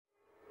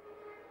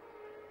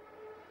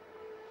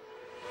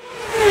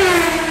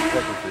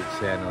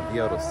channel, the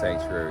Auto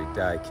Sanctuary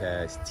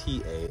Diecast,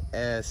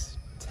 T.A.S,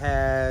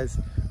 T.A.S,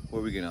 where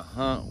we're gonna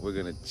hunt, we're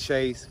gonna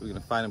chase, we're gonna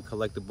find them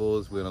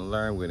collectibles, we're gonna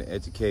learn, we're gonna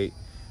educate,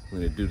 we're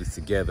gonna do this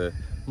together.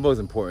 Most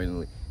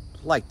importantly,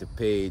 like the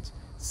page,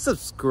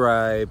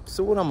 subscribe,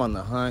 so when I'm on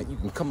the hunt, you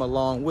can come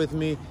along with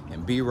me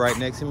and be right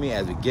next to me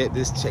as we get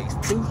this chase.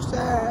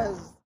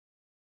 T.A.S.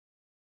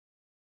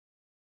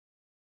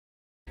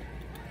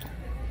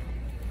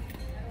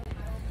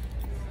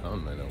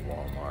 I'm in a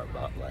Walmart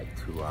about like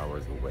 2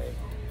 hours away.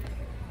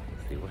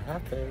 Let's see what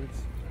happens.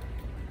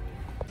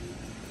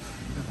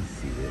 Let's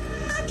see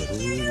what it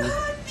is.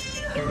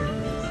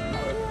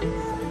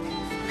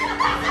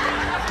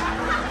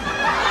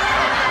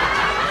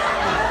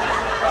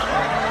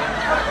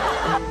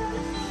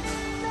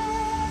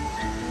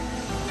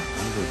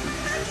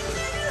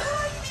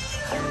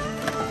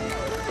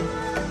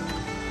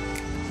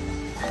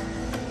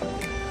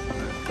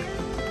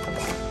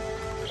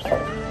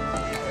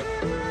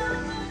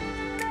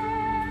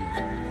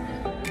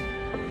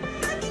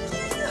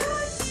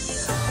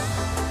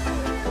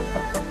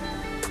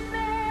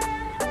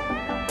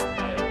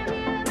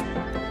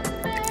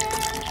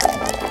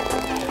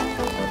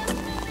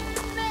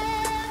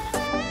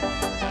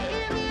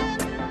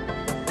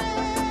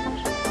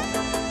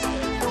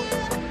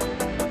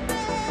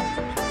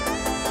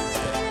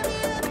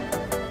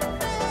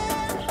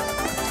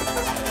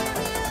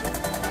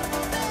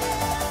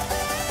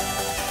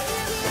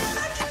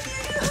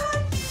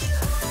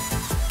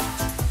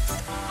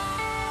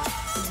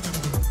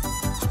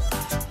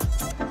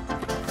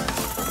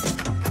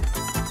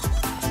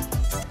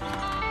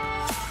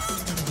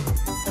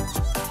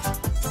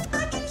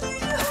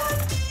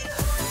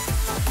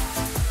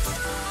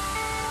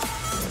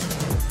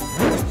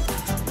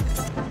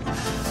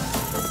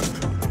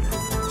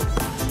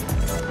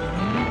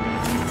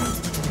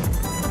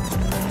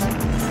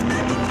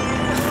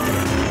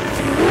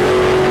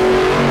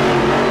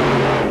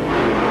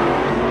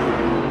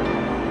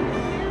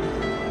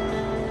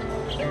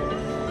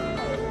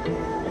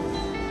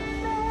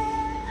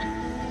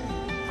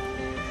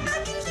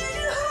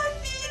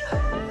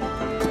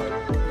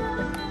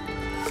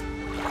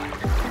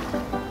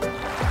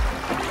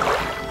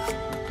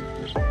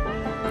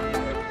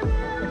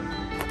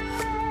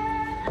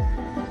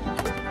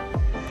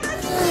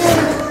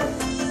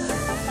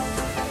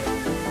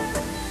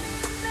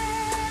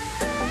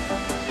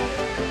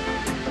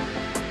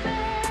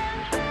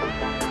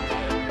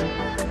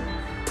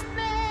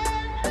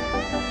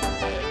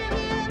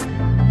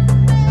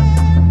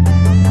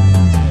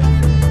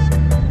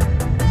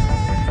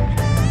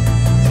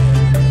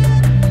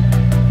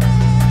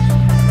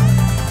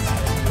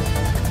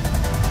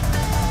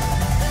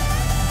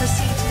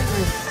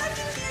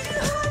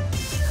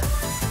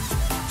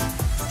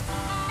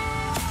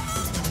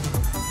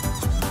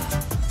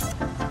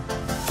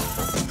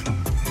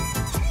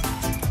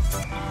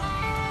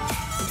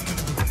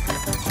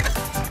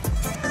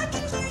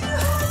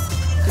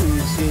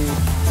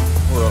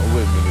 Well,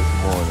 with me this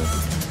morning.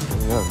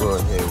 We're gonna go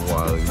ahead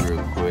Wally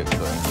real quick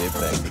so I can get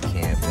back to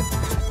camping.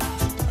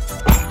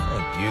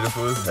 It's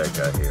beautiful as heck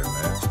out here,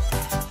 man.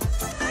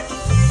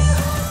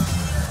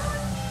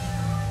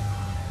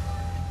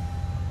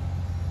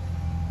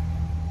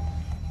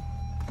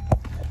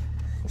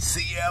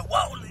 See ya,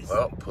 Wally.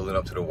 Well, pulling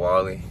up to the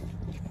Wally.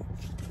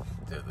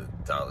 There's the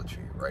Dollar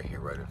Tree right here,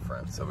 right in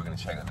front. So we're gonna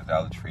check out the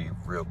Dollar Tree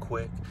real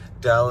quick.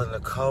 Dollar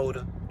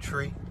Dakota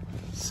tree.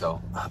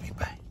 So I'll be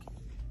back.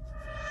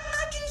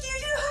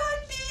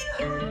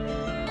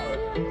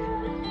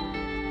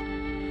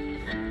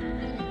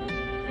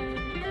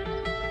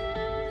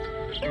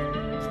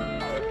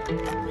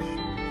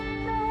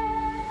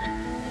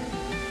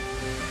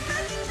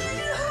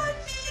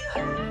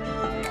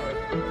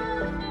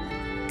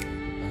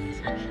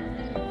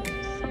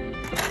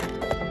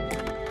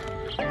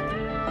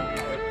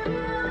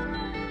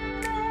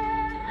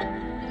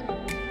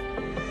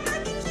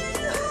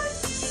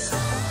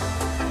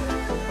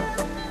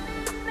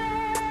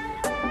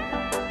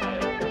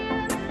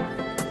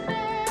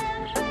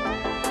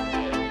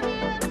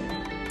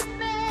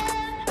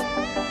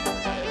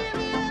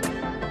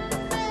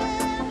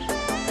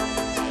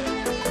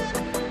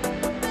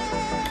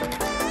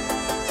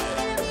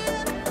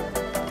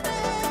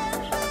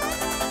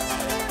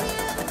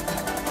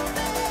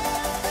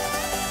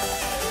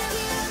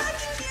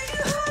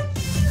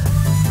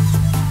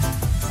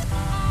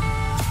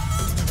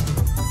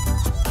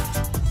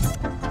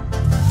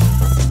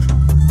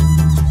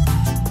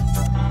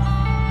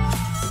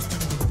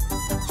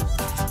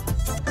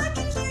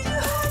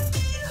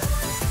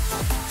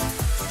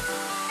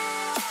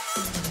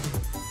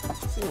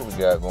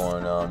 Got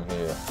going on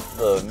here.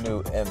 Little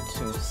new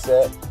M2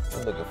 set.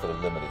 We're looking for the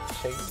limited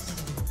chase.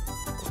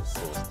 With a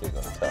silver stick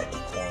on the top of the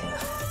corner.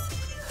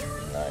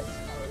 Nice.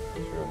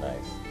 It's real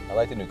nice. I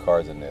like the new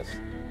cars in this.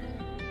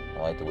 I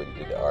like the way they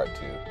did the art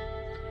too.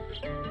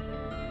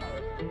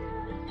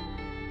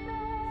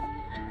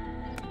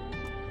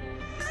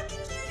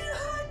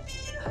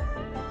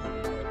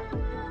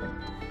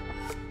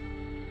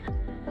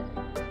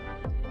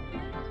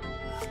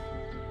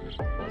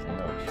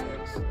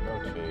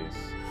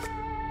 Chase.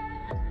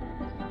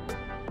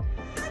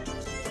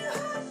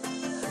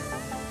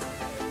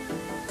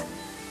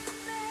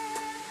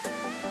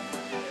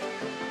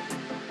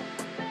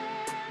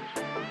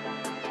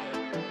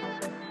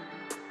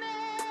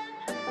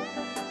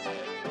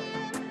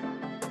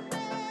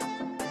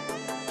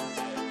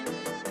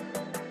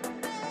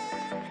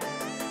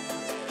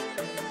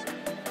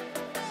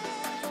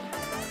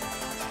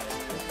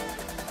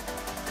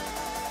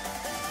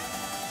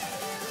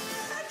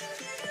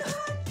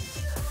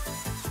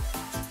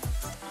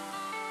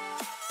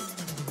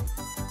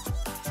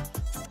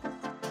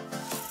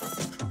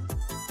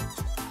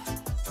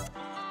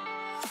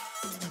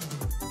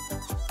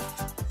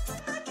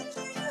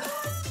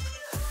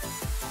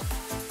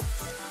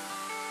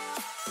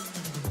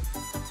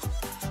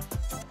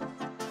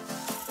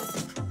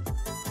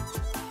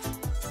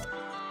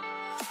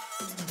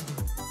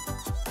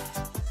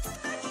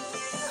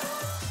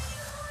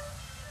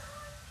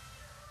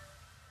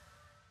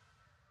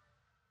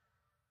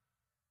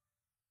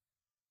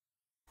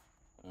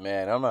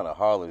 Man, I'm not a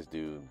Harless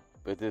dude,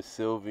 but this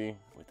Sylvie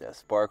with that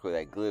sparkle,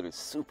 that glitter,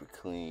 super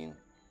clean.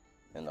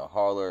 And the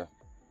Harler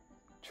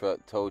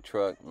tow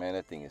truck, man,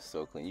 that thing is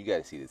so clean. You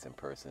gotta see this in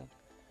person.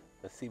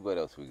 Let's see what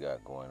else we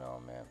got going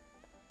on, man.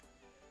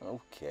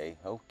 Okay.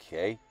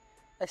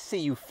 I see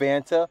you,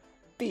 Fanta.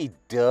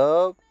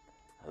 B-Dub.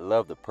 I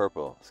love the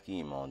purple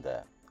scheme on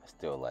that. I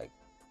still like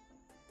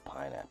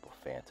pineapple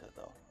Fanta,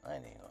 though. I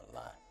ain't gonna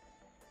lie.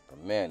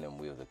 But man, them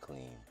wheels are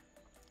clean.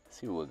 Let's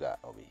see what we got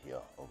over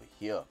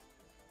here.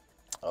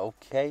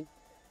 Okay.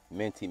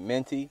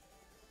 Minty.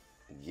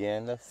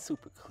 Again, that's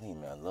super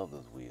clean, man. I love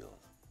those wheels.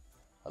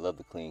 I love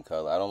the clean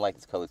color. I don't like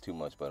this color too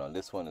much, but on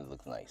this one, it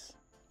looks nice.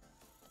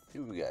 See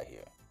what we got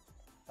here.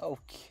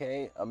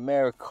 Okay,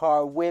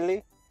 AmeriCar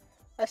Willie.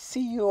 I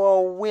see you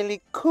all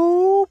Willie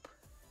Coupe.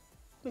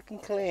 Looking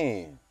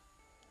clean.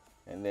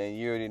 And then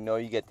you already know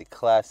you get the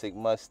classic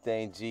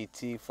Mustang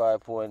GT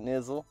 5-point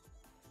nizzle.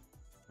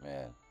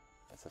 Man,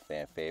 that's a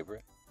fan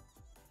favorite.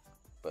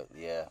 But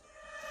yeah.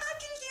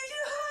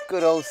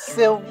 Good old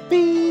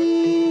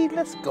Sylvie.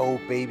 Let's go,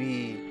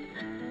 baby.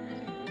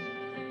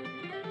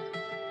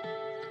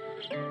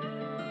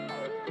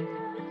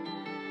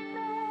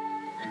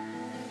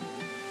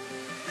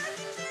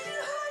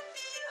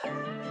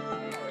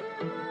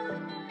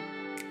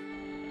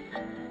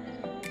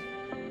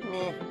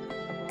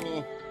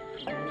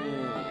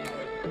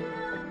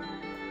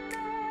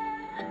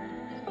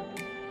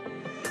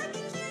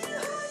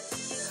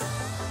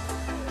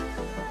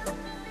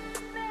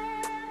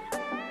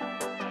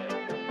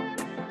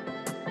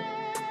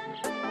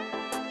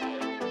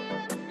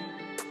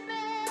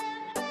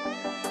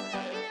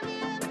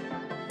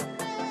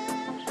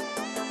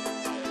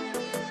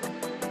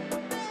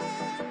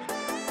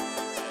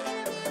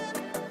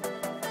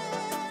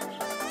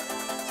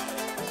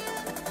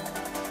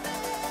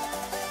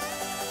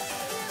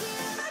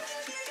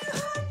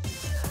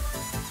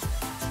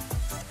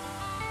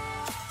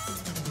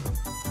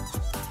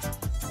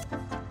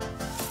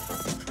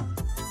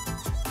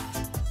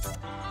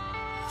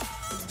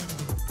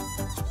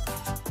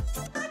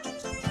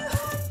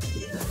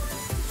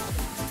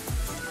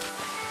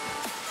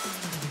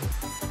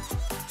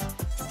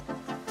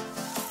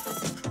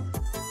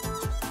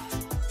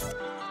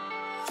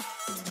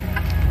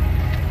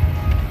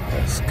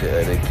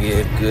 Gotta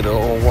give good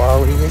old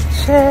Wally a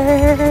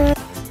check.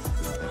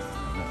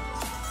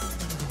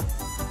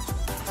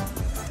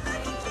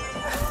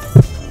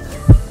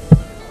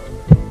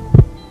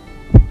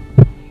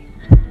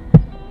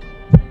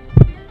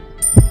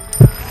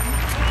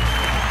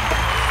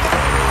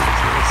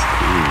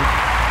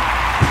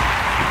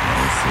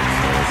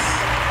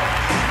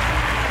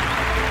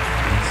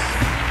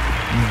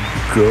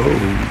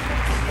 Go.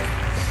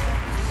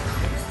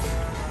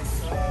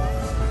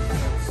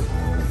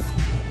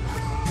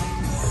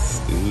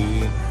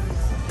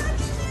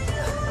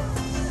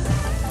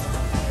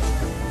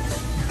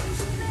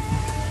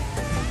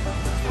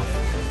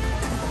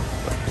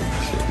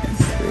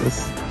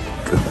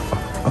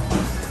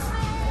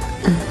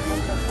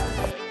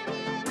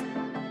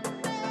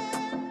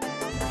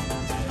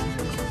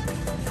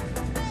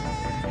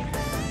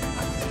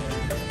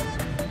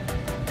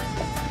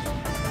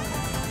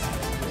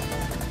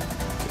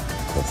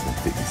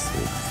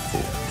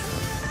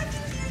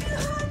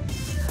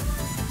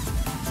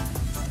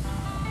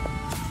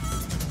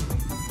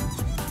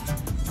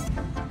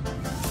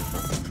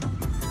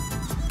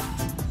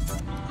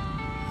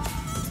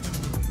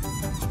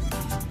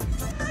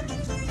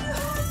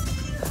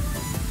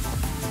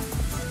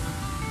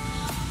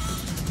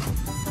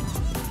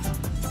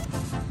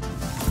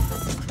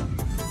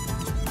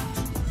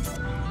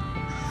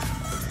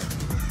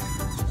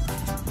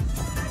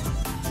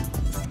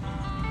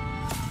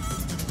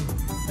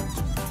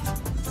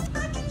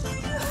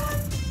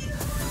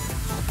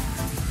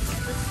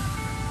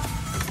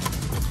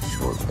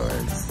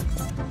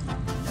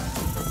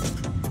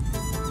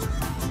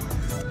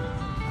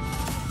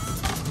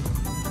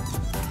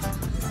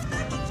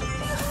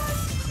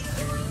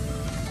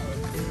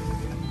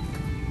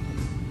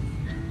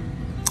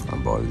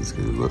 I bought it just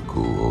because it looked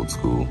cool, old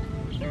school.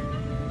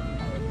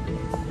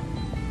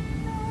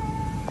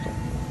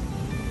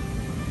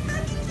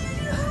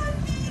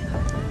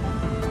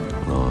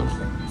 Long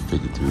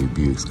 53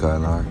 Buick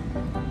Skylark.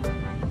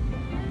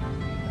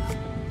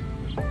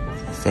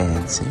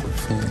 Fancy,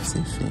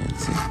 fancy,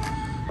 fancy.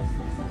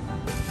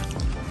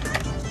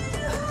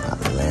 Got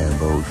a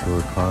Lambo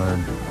short card.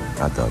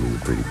 I thought it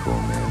was pretty cool,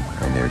 man.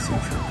 I never seen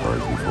short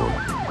cars before.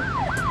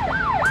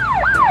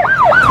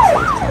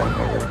 First time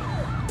ever.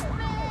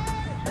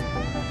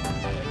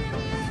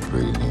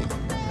 Pretty neat.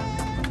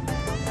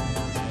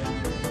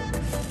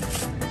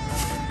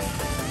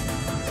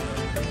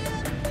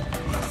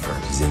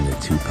 First in the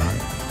 2-pack.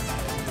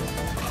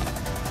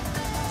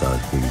 Thought it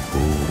was pretty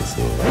cool.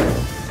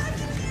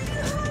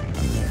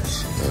 It's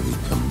Chevy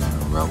coming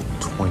down Route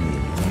 20.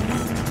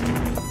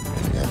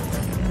 Look at that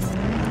thing.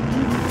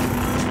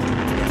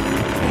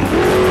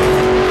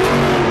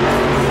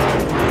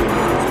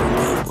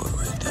 Big boy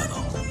right there,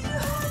 though.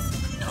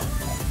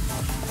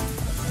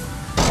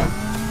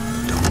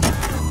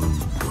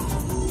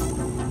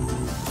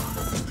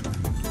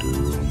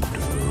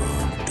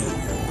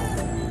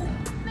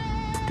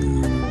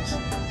 Dudes,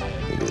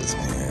 look at this,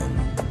 man.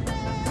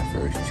 My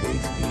first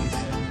chase piece.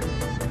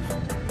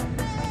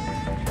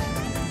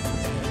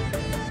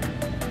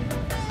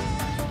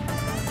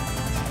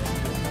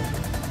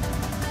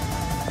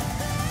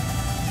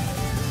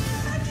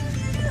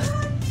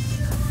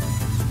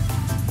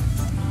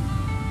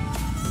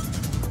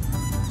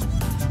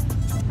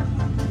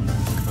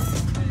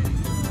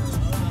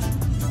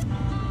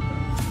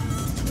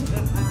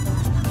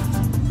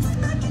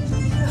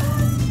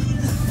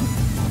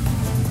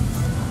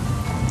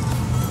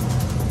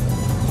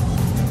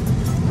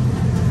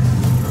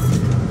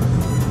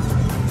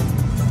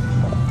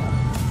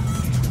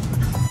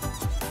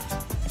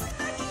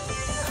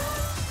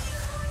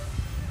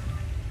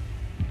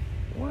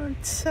 One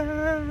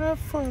time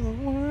for the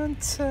one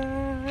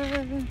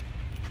time.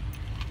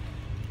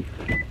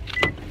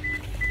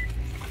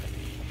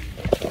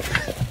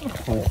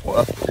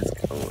 What is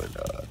going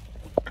on?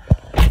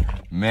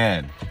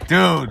 Man,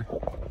 dude.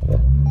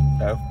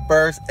 Our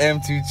first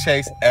M2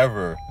 chase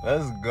ever.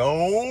 Let's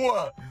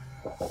go.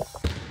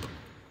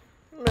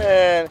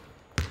 Man,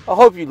 I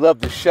hope you love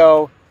the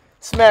show.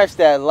 Smash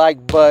that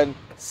like button.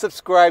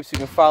 Subscribe so you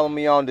can follow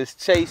me on this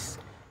chase.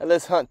 And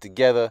let's hunt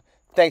together.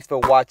 Thanks for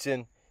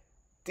watching.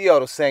 The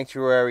Auto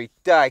Sanctuary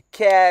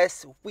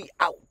Diecast. We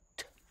out.